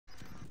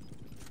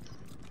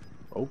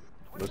Oh,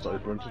 looks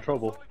like we're into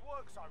trouble.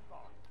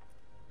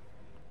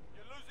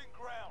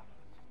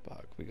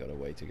 Fuck, we got a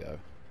way to go.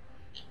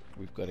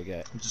 We've got to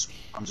get...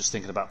 I'm just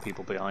thinking about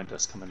people behind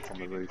us coming from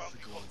the roof.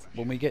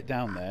 When we get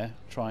down there,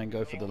 try and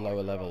go for the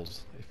lower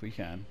levels, if we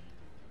can.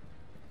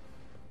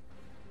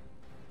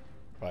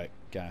 Right,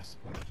 gas.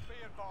 Be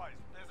advised,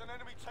 there's an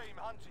enemy team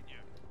hunting you.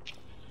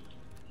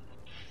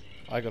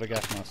 I got a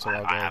gas mask, so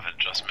I'll go. I haven't,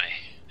 trust me.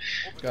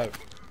 Go.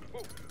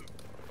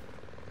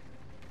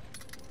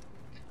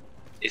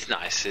 It's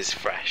nice, it's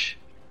fresh.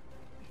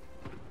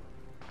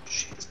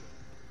 Shit.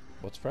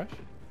 What's fresh?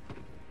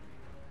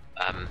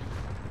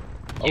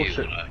 Oh, you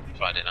shit.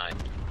 Friday night.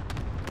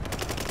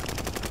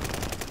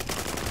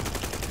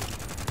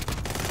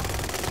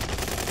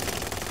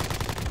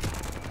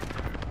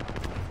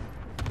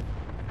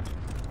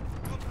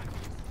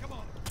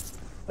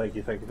 Thank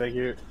you, thank you, thank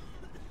you.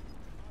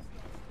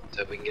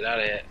 So we can get out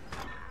of here.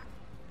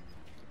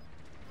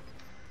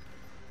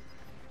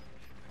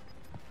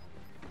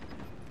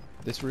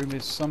 This room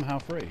is somehow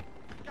free.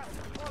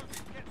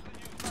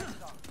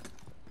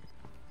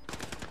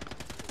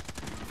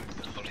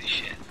 Holy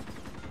shit.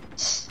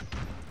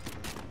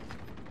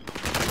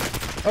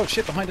 Oh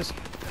shit, behind us!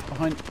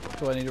 Behind.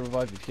 Do I need to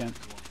revive if you can?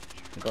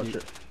 Thank you.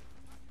 Gotcha.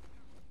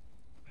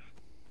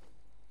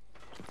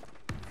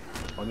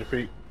 On your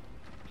feet.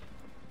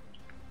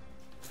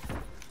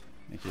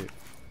 Thank you.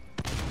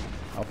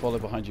 I'll follow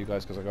behind you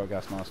guys because I got a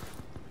gas mask.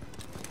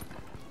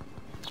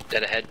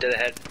 Dead ahead, dead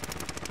ahead.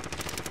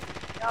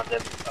 Now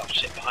them. Oh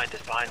shit, behind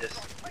us, behind us.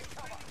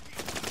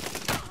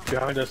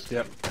 Behind us,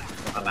 yep.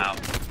 I'm out.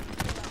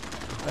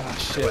 Ah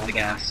shit. With I'm the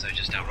down. gas, so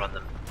just outrun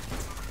them.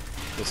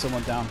 There's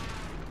someone down.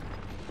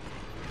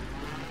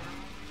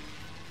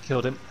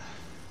 Killed him.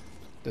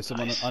 There's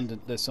someone Nice. under.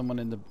 There's someone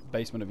in the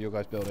basement of your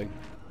guys' building.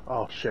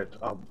 Oh shit.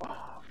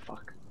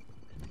 Fuck.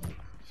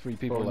 3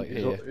 people like he's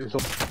here. he's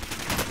up.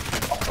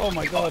 Oh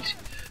my god!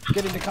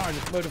 Get in the car and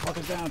just blow the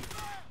fuckers down.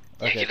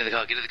 Yeah, get in the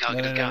car, get in the car,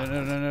 No, get in no,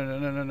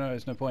 the car. no,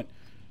 there's no point.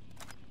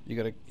 You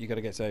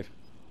gotta get safe.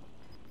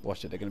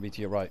 Watch it, they're gonna be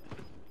to your right.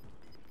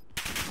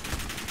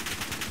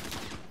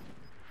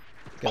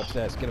 Get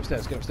upstairs, get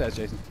upstairs, get upstairs,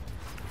 Jason.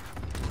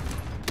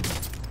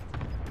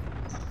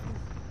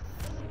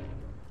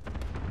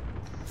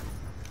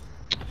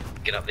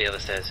 Get up the other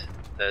stairs.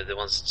 The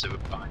ones to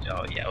behind you.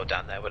 Oh yeah, or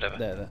down there, whatever.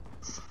 There.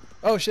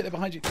 Oh shit, they're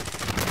behind you.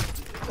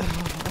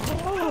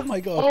 Oh my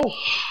god.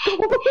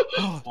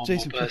 Oh, One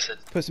Jason, more person.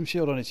 put some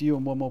shield on, it's you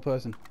and one more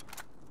person.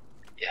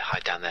 Yeah,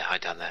 hide down there,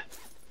 hide down there.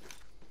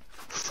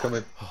 Come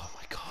in. Oh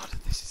my god,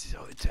 this is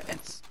so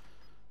intense.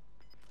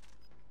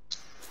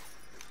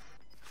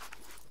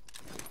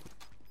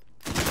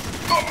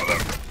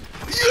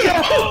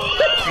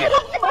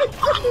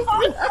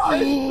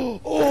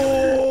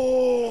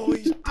 Oh,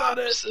 he's done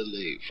it.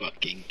 Absolute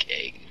fucking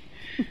king.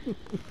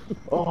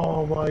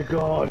 Oh my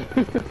god.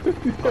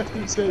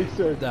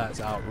 Jason.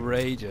 That's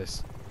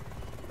outrageous.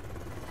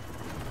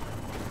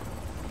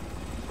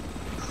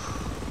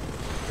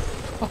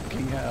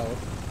 Fucking hell.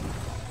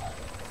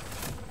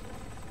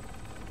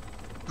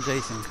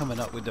 Jason coming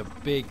up with a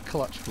big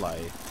clutch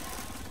play.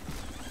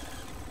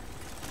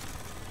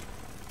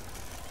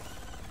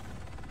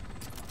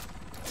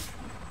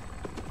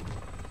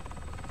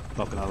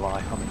 Not gonna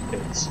lie, I'm in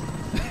bits.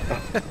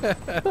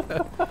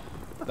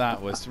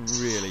 That was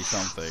really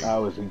something. That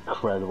was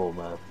incredible,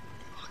 man.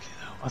 Fucking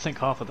hell. I think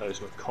half of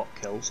those were cop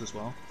kills as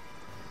well.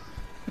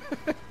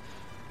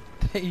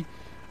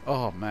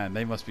 Oh man,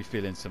 they must be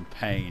feeling some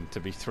pain to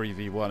be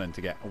 3v1 and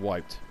to get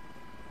wiped.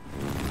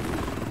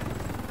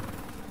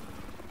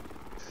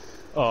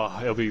 Oh,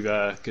 it'll be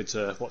good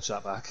to watch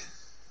that back.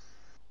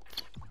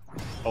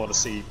 I want to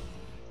see,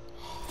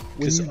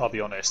 because I'll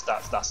be honest,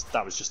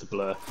 that was just a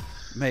blur.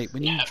 Mate,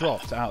 when you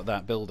dropped out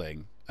that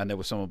building and there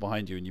was someone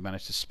behind you and you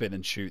managed to spin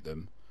and shoot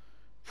them,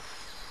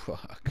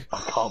 fuck.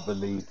 I can't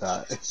believe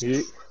that.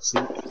 See,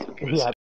 Yeah,